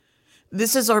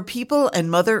This is Our People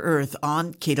and Mother Earth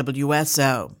on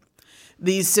KWSO.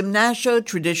 The Simnasho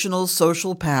Traditional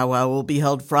Social Pow-Wow will be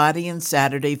held Friday and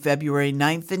Saturday, February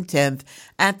 9th and 10th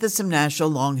at the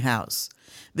Simnasho Longhouse.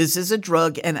 This is a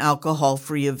drug and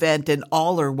alcohol-free event, and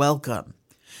all are welcome.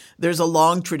 There's a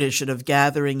long tradition of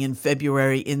gathering in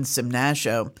February in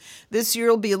Simnasho. This year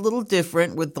will be a little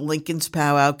different, with the Lincoln's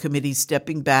Powwow Committee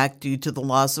stepping back due to the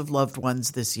loss of loved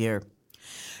ones this year.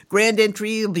 Grand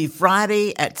entry will be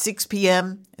Friday at 6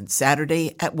 p.m. and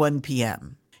Saturday at 1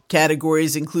 p.m.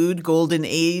 Categories include Golden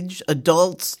Age,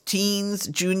 Adults, Teens,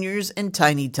 Juniors, and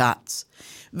Tiny Tots.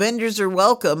 Vendors are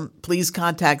welcome. Please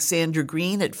contact Sandra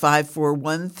Greene at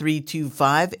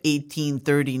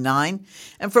 541-325-1839.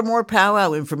 And for more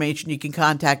powwow information, you can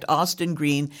contact Austin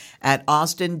Greene at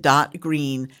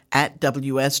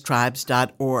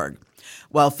austin.greene@wstribes.org.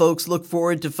 While folks look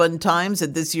forward to fun times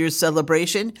at this year's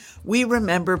celebration, we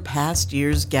remember past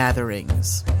year's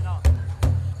gatherings.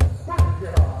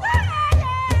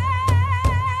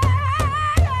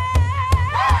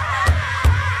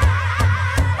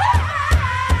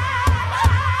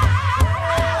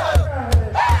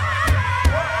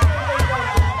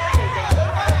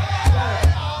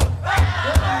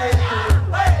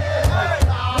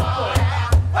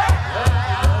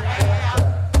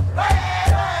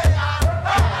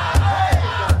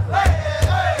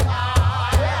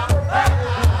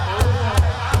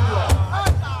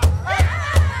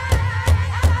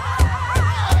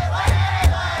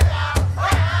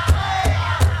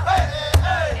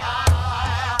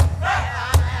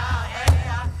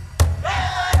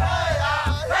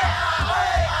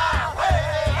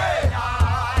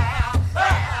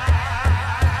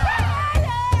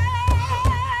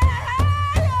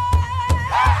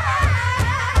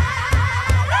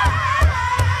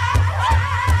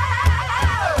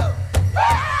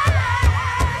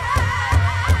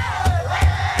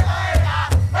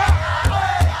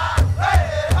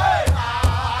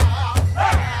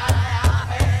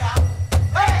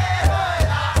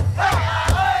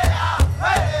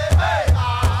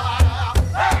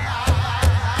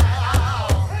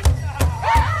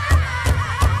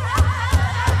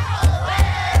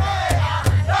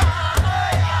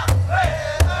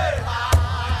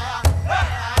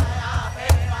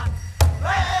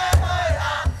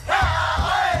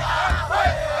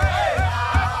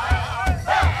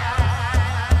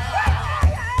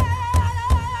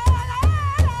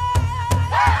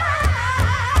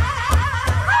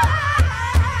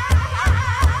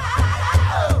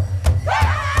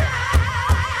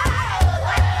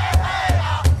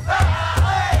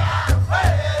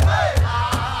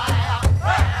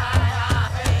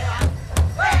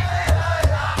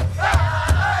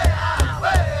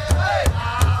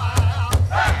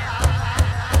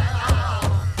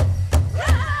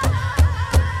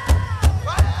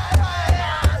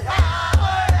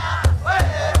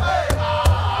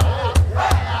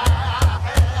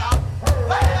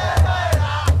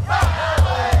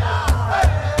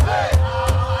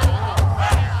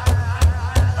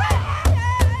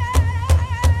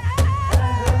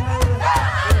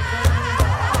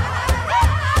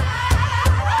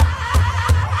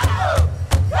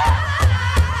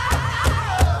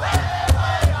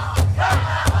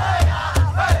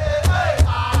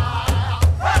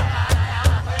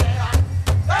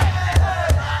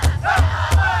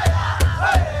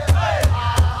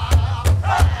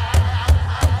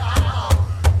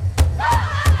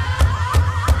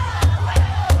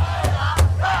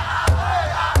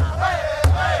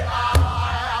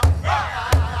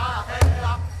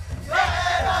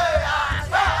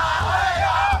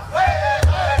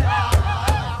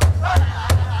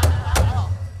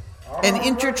 An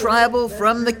intertribal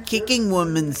from the Kicking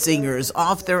Woman Singers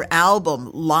off their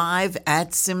album Live at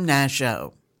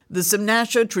Simnasho. The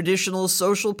Simnasho Traditional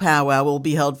Social Pow-Wow will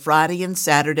be held Friday and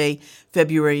Saturday,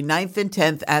 February 9th and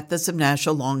 10th at the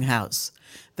Simnasho Longhouse.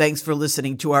 Thanks for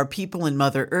listening to Our People in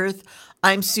Mother Earth.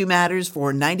 I'm Sue Matters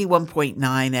for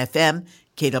 91.9 FM,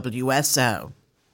 KWSO.